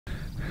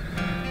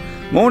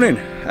Morning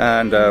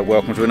and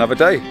welcome to another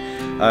day.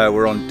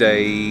 We're on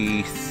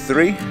day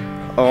 3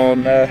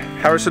 on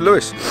Harrison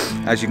Lewis.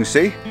 As you can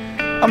see,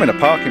 I'm in a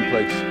parking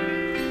place.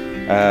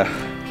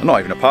 Not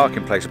even a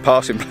parking place, a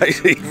passing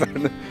place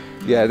even.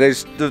 Yeah,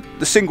 there's the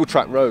single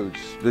track roads.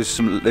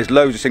 There's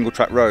loads of single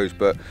track roads,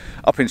 but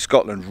up in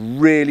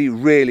Scotland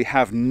really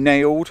have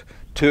nailed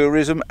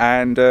tourism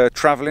and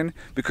travelling,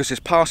 because there's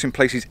passing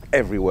places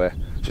everywhere.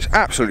 So it's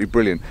absolutely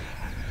brilliant.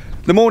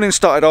 The morning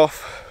started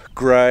off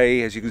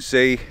grey, as you can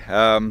see,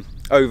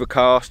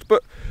 overcast,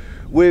 but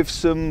with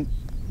some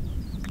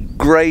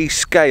grey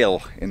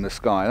scale in the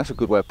sky. That's a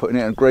good way of putting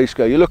it, and grey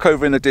scale. You look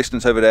over in the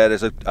distance over there,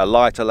 there's a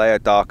lighter layer,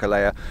 darker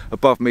layer.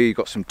 Above me you've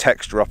got some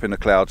texture up in the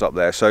clouds up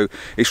there, so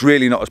it's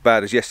really not as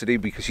bad as yesterday,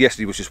 because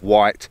yesterday was just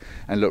white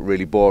and looked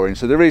really boring.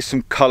 So there is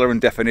some colour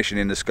and definition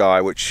in the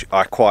sky, which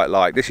I quite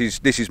like. This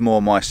is more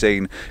my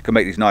scene. Can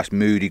make these nice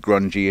moody,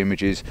 grungy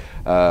images.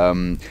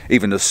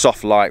 Even the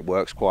soft light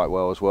works quite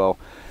well as well.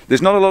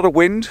 There's not a lot of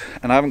wind,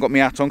 and I haven't got my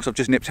hat on because I've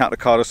just nipped out the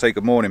car to say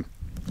good morning.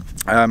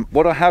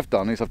 What I have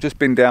done is I've just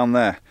been down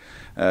there.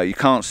 You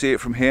can't see it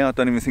from here. I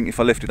don't even think if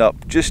I lift it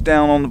up. Just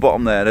down on the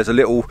bottom there's a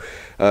little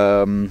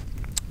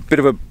bit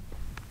of a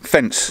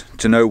fence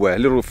to nowhere. A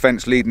little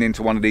fence leading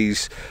into one of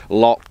these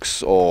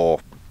locks or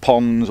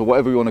ponds or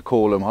whatever you want to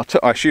call them.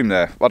 I assume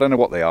I don't know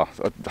what they are.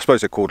 I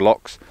suppose they're called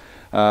locks.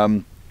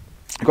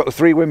 I've got the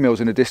 3 windmills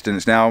in the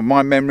distance. Now,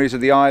 my memories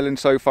of the island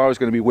so far is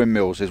going to be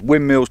windmills. There's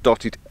windmills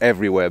dotted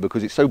everywhere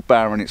because it's so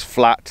barren, it's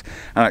flat,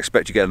 and I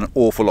expect you get an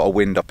awful lot of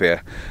wind up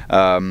here.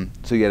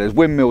 So yeah, there's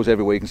windmills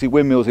everywhere. You can see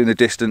windmills in the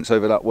distance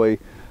over that way.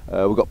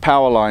 We've got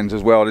power lines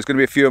as well. There's going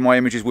to be a few of my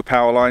images with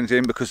power lines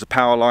in, because the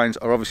power lines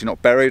are obviously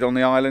not buried on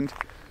the island.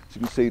 As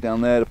you can see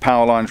down there, the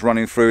power lines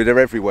running through, they're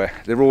everywhere.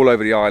 They're all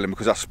over the island,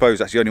 because I suppose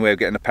that's the only way of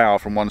getting the power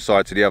from one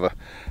side to the other.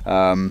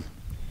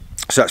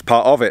 So that's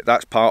part of it.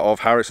 That's part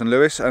of Harrison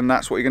Lewis, and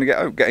that's what you're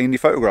going to get in your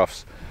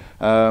photographs.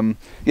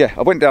 Yeah,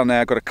 I went down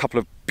there, got a couple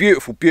of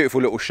beautiful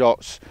little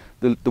shots.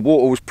 The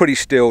water was pretty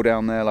still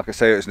down there. Like I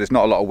say, there's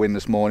not a lot of wind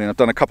this morning. I've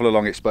done a couple of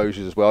long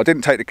exposures as well. I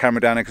didn't take the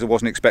camera down there because I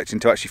wasn't expecting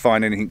to actually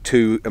find anything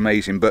too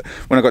amazing, but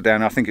when I got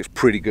down there, I think it's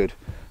pretty good.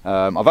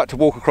 I've had to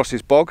walk across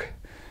this bog.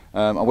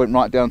 I went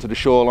right down to the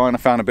shoreline. I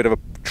found a bit of a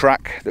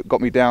track that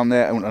got me down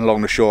there and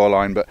along the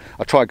shoreline, but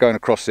I tried going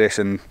across this,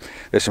 and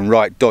there's some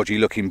right dodgy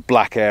looking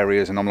black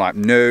areas, and I'm like,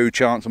 no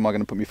chance am I going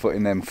to put my foot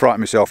in them.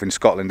 Frightened myself in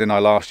Scotland, didn't I,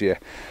 last year?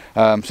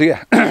 So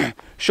yeah,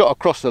 shot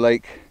across the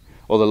lake,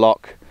 or the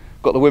loch,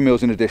 got the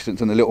windmills in the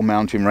distance and the little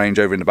mountain range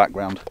over in the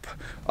background.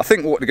 I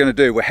think what we're going to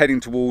do, we're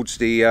heading towards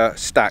the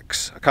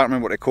stacks. I can't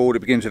remember what they're called. It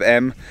begins with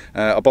M.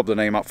 I'll bob the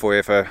name up for you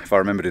if I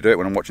remember to do it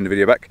when I'm watching the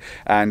video back.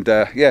 And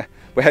yeah,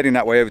 we're heading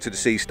that way over to the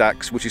sea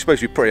stacks, which is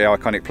supposed to be a pretty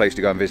iconic place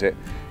to go and visit,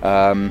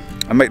 and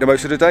make the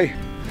most of the day.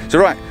 So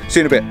right, see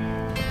you in a bit.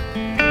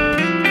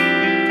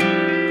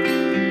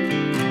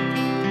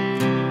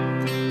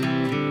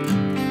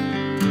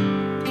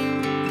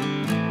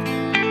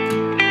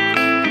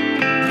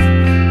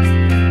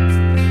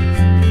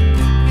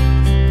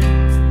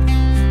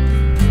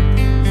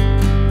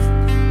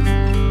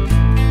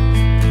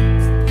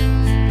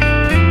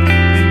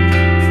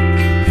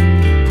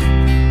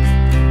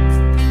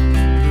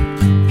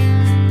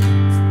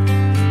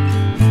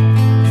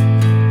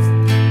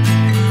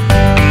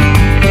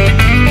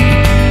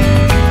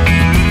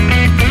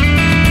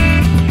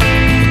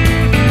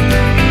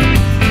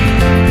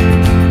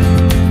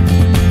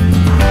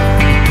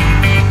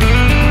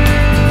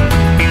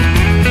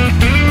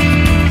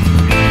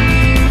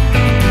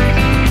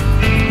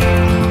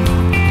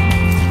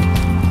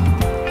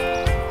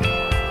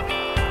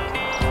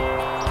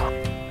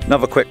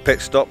 Another quick pit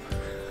stop.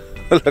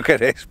 Look at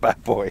this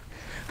bad boy.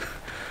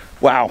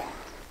 Wow.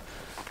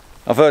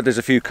 I've heard there's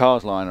a few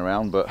cars lying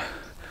around, but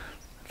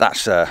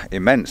that's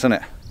immense, isn't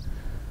it?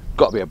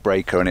 Got to be a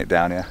breaker in it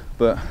down here.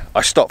 But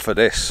I stopped for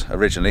this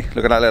originally.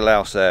 Look at that little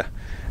house there.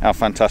 How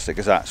fantastic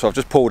is that? So I've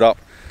just pulled up,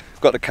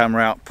 got the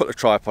camera out, put the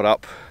tripod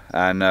up,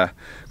 and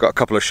got a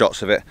couple of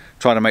shots of it,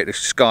 trying to make the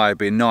sky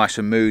be nice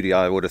and moody.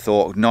 I would have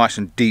thought nice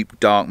and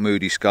deep, dark,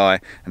 moody sky,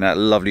 and that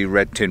lovely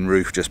red tin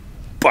roof just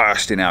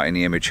bursting out in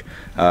the image.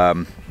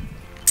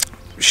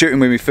 Shooting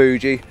with my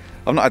Fuji.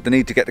 I've not had the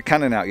need to get the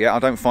Canon out yet. I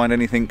don't find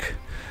anything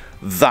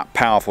that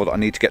powerful that I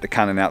need to get the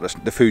Canon out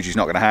that the Fuji's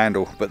not going to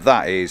handle, but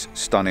that is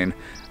stunning,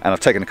 and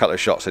I've taken a couple of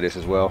shots of this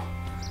as well.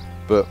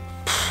 But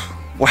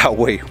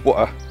wowee,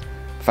 what a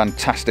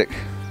fantastic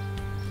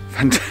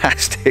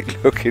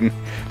looking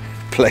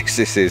place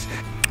this is.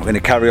 We're going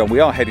to carry on. We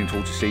are heading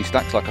towards the sea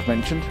stacks, like I've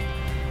mentioned,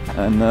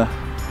 and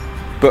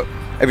but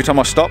every time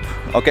I stop,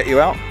 I'll get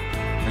you out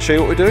and show you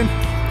what we're doing.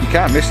 You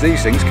can't miss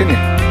these things, can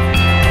you?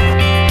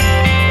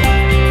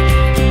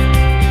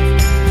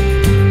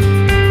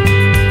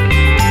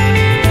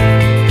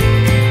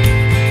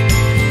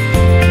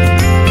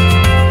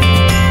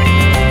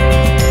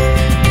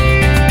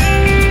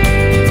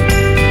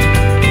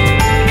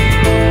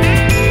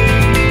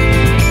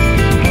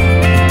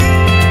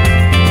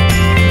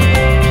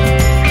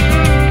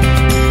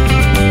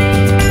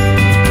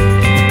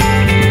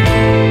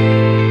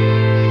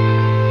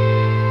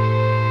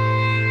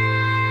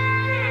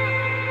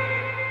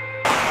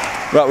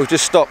 Right, we've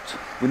just stopped.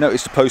 We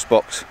noticed the post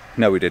box.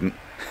 No, we didn't.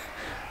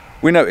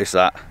 We noticed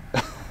that.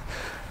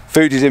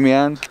 Food is in my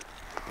hand.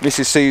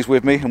 Mrs. C's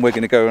with me, and we're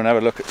going to go and have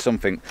a look at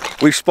something.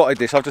 We've spotted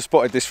this. I've just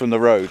spotted this from the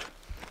road,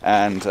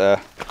 and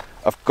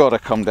I've got to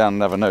come down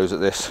and have a nose at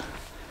this.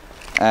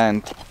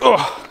 And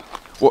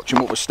watching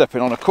what we're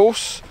stepping on, of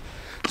course.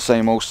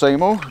 Same old,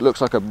 same old. Looks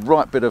like a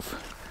right bit of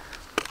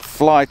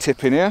fly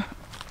tip in here.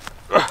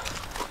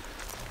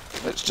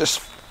 Let's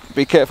just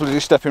be careful as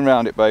you're stepping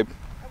around it, babe.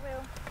 I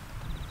will.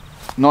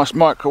 Nice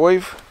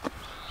microwave.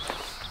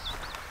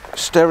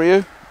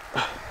 Stereo.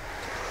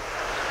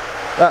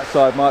 That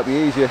side might be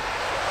easier.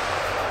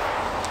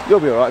 You'll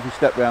be alright if you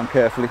step round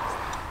carefully.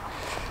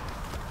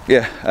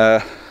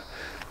 Yeah,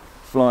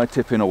 fly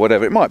tipping or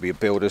whatever. It might be a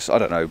builder's, I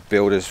don't know,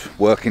 builders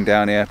working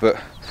down here,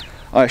 but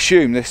I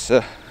assume this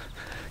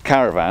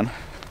caravan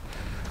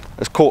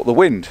has caught the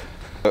wind.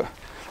 But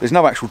there's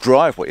no actual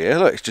driveway here,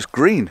 look, it's just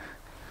green.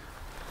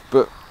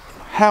 But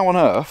how on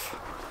earth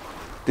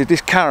did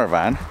this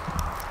caravan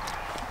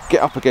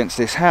get up against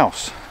this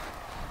house?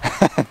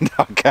 And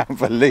I can't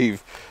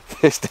believe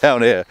this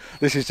down here.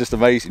 This is just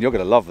amazing. You're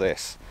going to love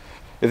this.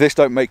 If this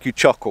don't make you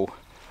chuckle,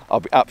 I'll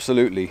be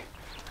absolutely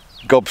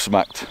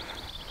gobsmacked.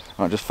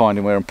 I'm just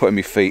finding where I'm putting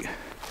my feet.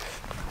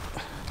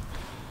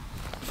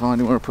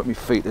 Finding where I put my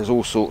feet. There's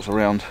all sorts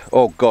around.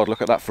 Oh God,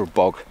 look at that for a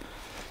bog.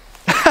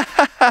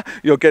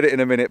 You'll get it in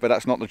a minute, but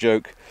that's not the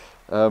joke.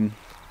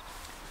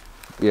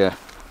 Yeah,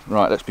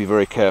 right, let's be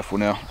very careful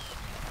now.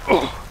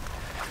 Oh.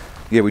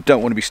 Yeah, we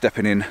don't want to be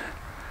stepping in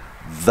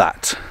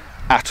that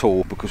at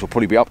all, because we'll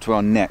probably be up to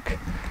our neck.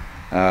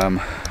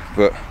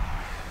 But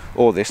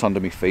all this under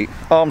my feet.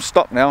 Oh, I'm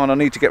stuck now and I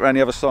need to get around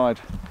the other side.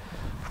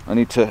 I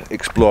need to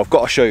explore. I've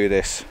got to show you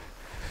this.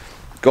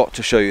 Got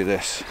to show you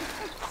this.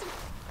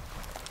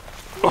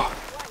 Oh.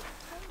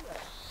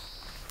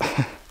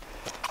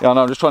 Yeah, I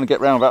know, I'm just trying to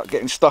get round without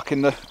getting stuck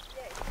in the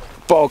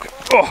bog.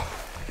 Oh.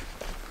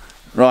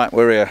 Right,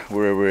 we're here,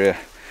 we're here.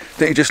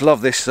 Don't you just love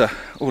this? Oh,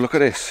 look at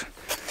this.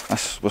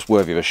 That's what's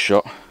worthy of a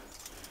shot.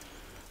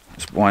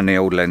 Let's wind the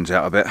old lens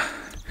out a bit.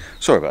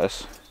 Sorry about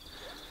this.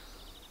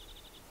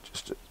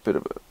 Just a bit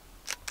of a...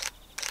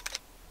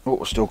 Oh,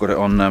 we've still got it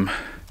on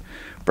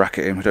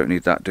bracketing. We don't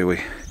need that, do we?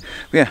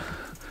 But yeah,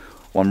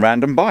 one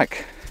random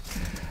bike.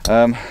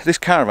 This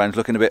caravan's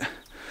looking a bit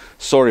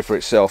sorry for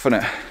itself,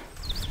 isn't it?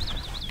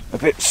 A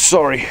bit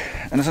sorry.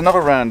 And there's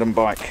another random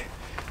bike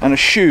and a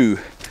shoe.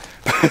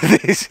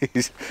 This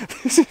is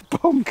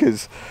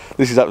bonkers.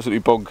 This is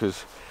absolutely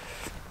bonkers.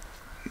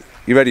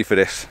 You ready for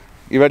this?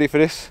 You ready for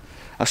this?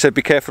 I said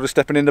be careful of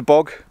stepping in the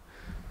bog.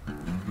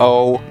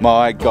 Oh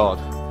my God.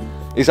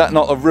 Is that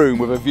not a room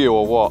with a view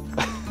or what?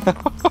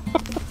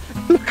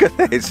 Look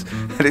at this,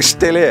 and it's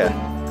still here.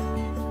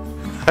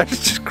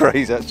 That's just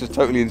crazy, that's just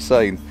totally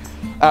insane.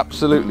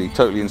 Absolutely,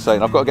 totally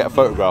insane. I've got to get a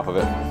photograph of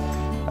it.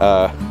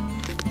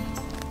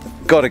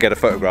 Got to get a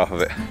photograph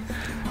of it.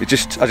 I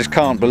just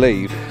can't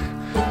believe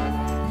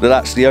that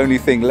that's the only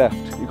thing left.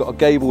 You've got a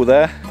gable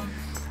there,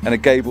 and a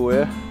gable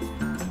here.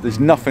 There's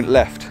nothing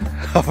left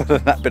other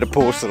than that bit of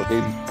porcelain.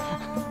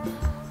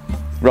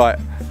 Right,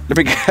 let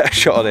me get a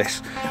shot of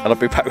this, and I'll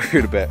be back with you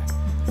in a bit.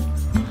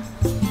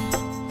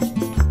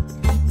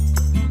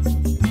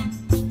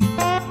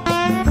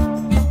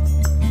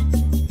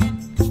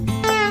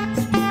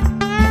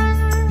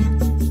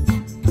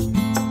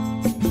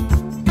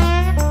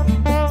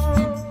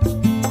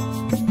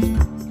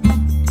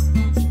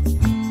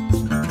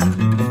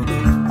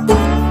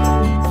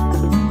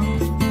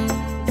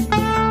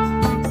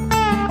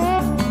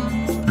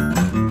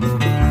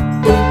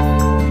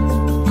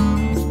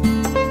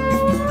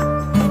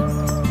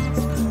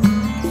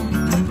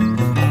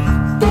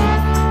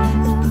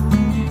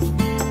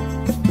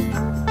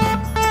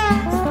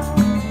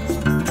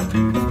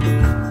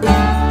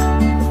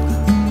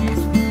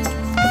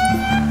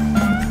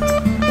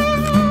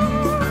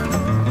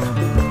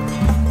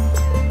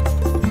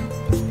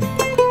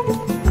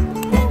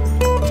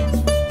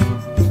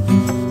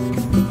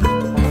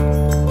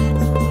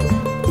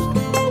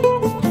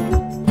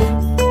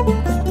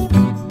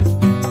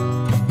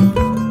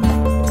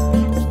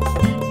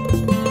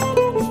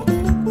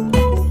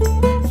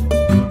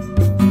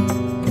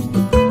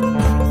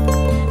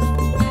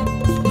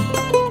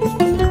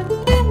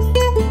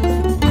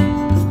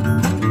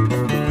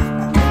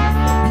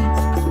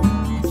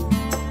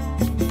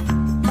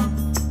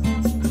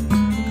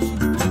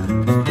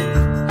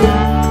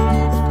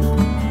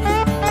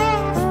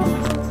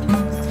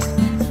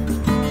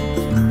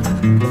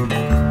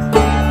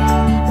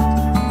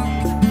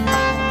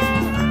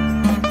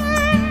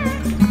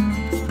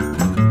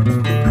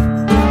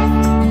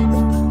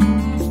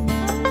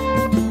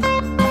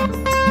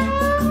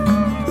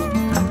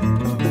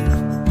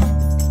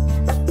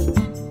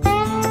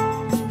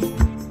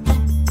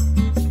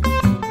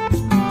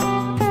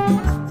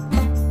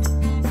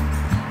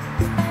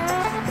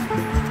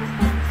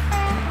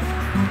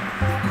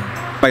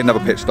 Made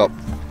another pit stop,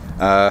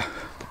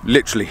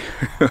 literally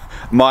a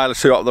mile or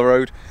two up the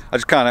road. I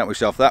just can't help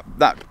myself.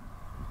 That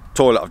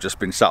toilet I've just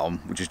been sat on,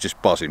 which is just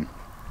buzzing,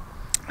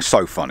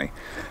 So funny.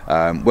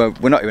 Well,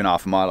 we're not even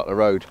half a mile up the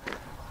road.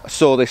 I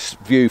saw this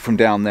view from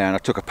down there and I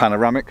took a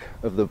panoramic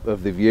of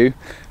the view.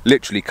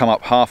 Literally come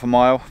up half a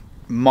mile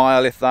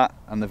if that,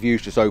 and the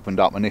view's just opened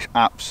up, and it's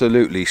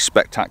absolutely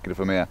spectacular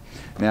from here.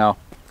 Now,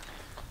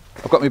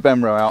 I've got my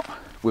Benro out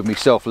with my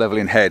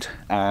self-leveling head,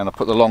 and I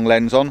put the long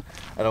lens on,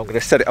 and I'm going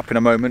to set it up in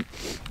a moment,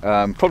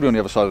 probably on the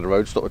other side of the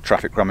road, stop the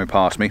traffic ramming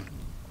past me.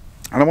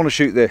 And I want to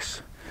shoot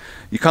this.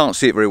 You can't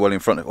see it very well in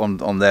front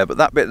on there, but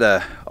that bit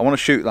there, I want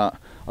to shoot that.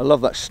 I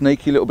love that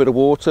snaky little bit of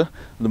water,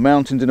 the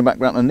mountains in the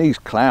background, and these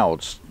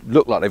clouds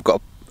look like they've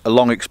got a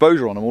long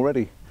exposure on them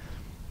already.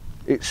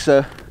 It's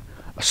a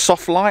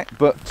soft light,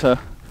 but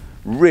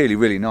really,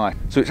 really nice.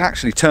 So it's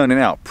actually turning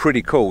out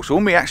pretty cool. So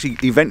when we actually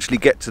eventually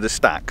get to the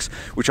stacks,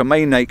 which I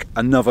may make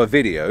another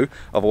video,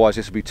 otherwise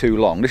this will be too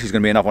long. This is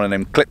going to be another one of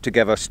them clip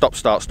together, stop,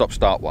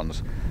 start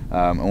ones.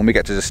 And when we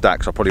get to the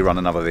stacks, I'll probably run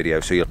another video,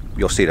 so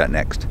you'll see that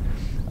next.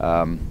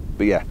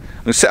 But yeah, I'm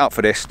going to set up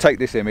for this, take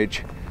this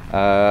image.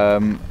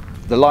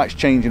 The light's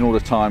changing all the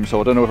time, so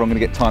I don't know if I'm going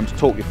to get time to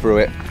talk you through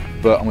it,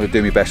 but I'm going to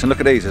do my best. And look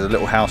at these, there's a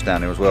little house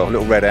down there as well, a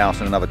little red house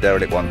and another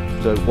derelict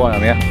one. So while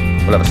I'm here,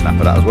 we'll have a snap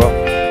of that as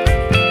well.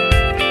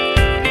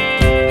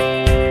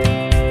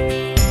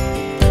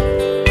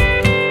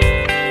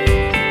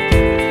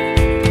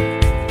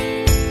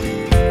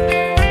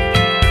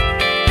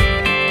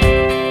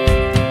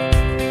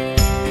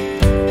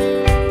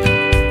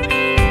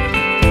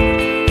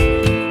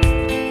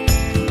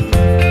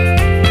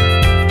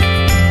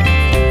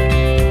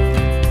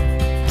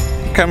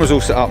 Camera's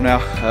all set up now,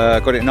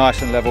 got it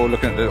nice and level,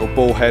 looking at the little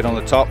ball head on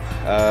the top.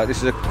 This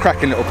is a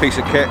cracking little piece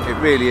of kit, it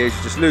really is.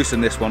 Just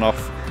loosen this one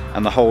off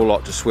and the whole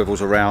lot just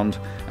swivels around,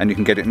 and you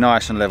can get it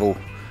nice and level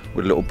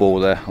with a little ball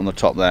there on the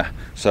top there.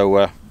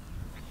 So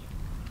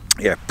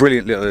yeah,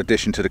 brilliant little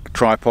addition to the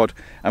tripod,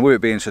 and with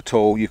it being so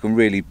tall, you can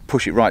really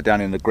push it right down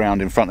in the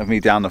ground in front of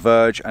me, down the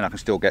verge, and I can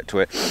still get to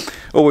it.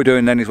 All we're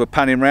doing then is we're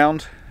panning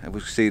round, as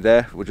we can see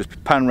there, we'll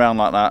just pan round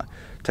like that,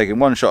 taking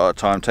one shot at a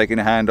time, taking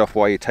a hand off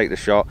while you take the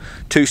shot.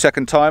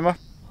 2-second timer,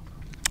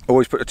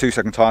 always put a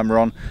 2-second timer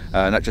on,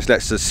 and that just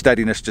lets the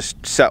steadiness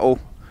just settle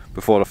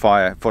before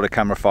the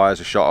camera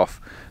fires a shot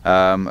off.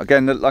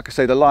 Again, like I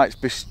say, the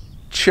light's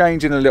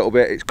changing a little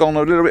bit. It's gone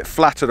a little bit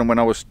flatter than when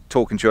I was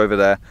talking to you over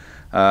there,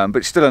 but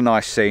it's still a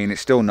nice scene.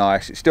 It's still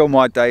nice. It's still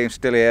my day. I'm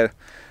still here.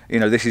 You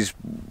know, this is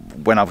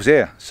when I was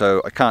here,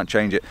 so I can't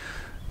change it.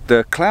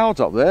 The clouds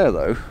up there,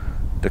 though,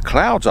 the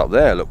clouds up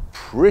there look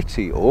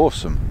pretty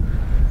awesome.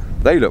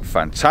 They look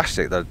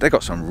fantastic. They've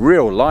got some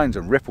real lines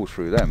and ripples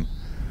through them.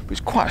 But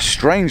it's quite a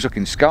strange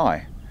looking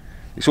sky.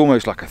 It's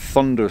almost like a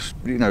thunderous,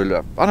 you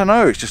know, I don't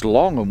know, it's just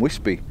long and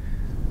wispy.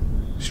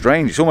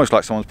 Strange. It's almost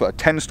like someone's put a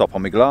 10 stop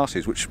on my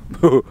glasses, which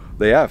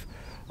they have.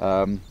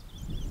 But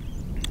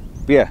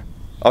yeah,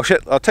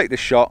 I'll take this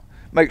shot,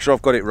 make sure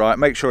I've got it right,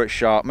 make sure it's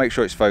sharp, make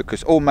sure it's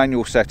focused. All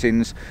manual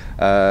settings,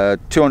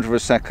 200 a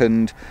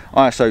second,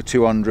 ISO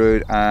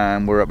 200,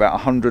 and we're about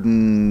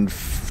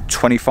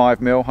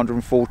 125 mil,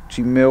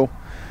 140 mil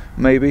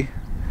maybe,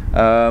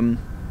 and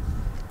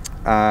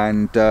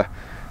f8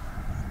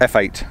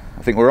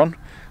 I think we're on.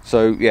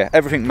 So yeah,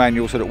 everything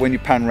manual, so that when you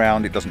pan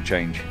round it doesn't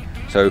change.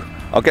 So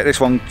I'll get this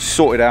one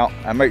sorted out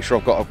and make sure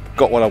I've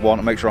got what I want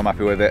and make sure I'm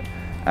happy with it,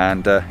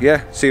 and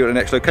yeah, see you at the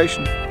next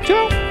location.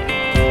 Ciao.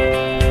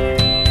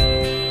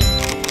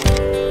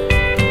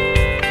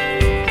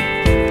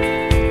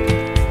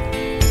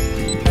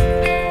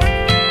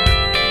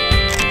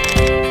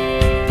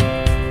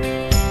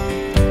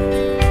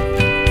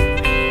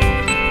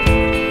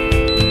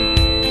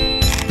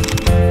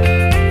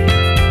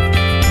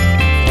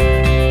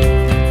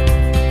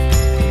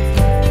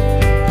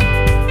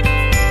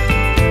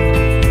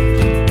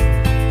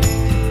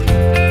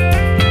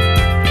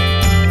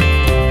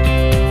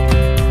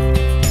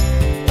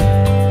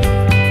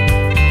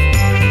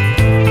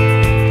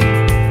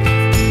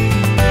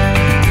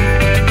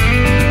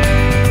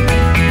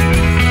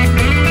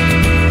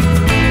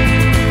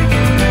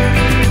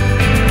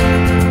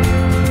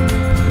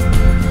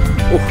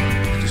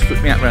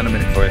 Around a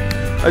minute for you.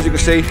 As you can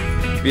see,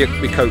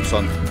 my coat's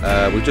on.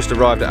 We've just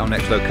arrived at our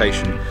next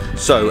location.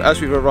 So as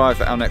we've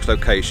arrived at our next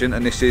location,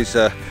 and this is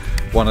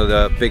one of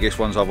the biggest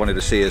ones I've wanted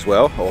to see as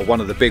well, or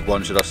one of the big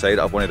ones, should I say,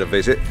 that I've wanted to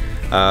visit.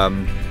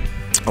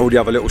 All the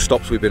other little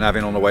stops we've been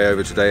having on the way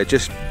over today are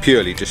just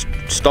purely just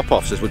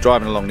stop-offs as we're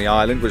driving along the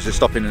island. We're just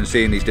stopping and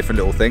seeing these different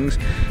little things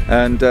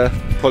and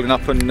pulling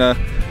up and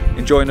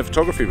enjoying the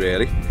photography,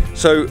 really.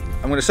 So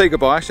I'm going to say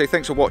goodbye, say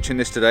thanks for watching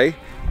this today,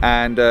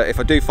 and if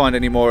I do find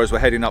any more as we're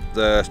heading up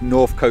the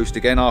north coast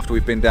again after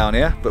we've been down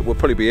here, but we'll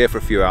probably be here for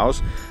a few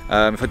hours,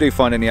 if I do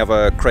find any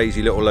other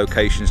crazy little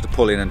locations to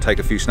pull in and take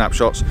a few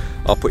snapshots,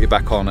 I'll put you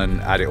back on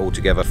and add it all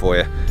together for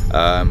you.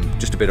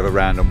 Just a bit of a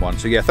random one.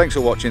 So yeah, thanks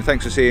for watching,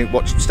 thanks for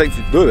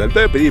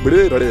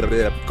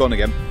gone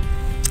again.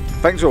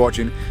 Thanks for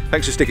watching,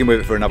 thanks for sticking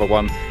with it for another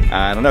one, and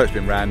I know it's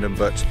been random,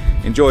 but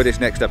enjoy this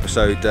next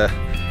episode.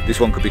 This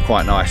one could be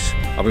quite nice.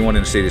 I've been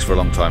wanting to see this for a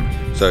long time.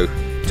 So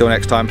till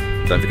next time,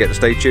 don't forget to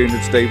stay tuned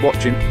and stay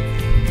watching.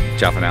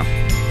 Ciao for now,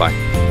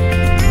 bye.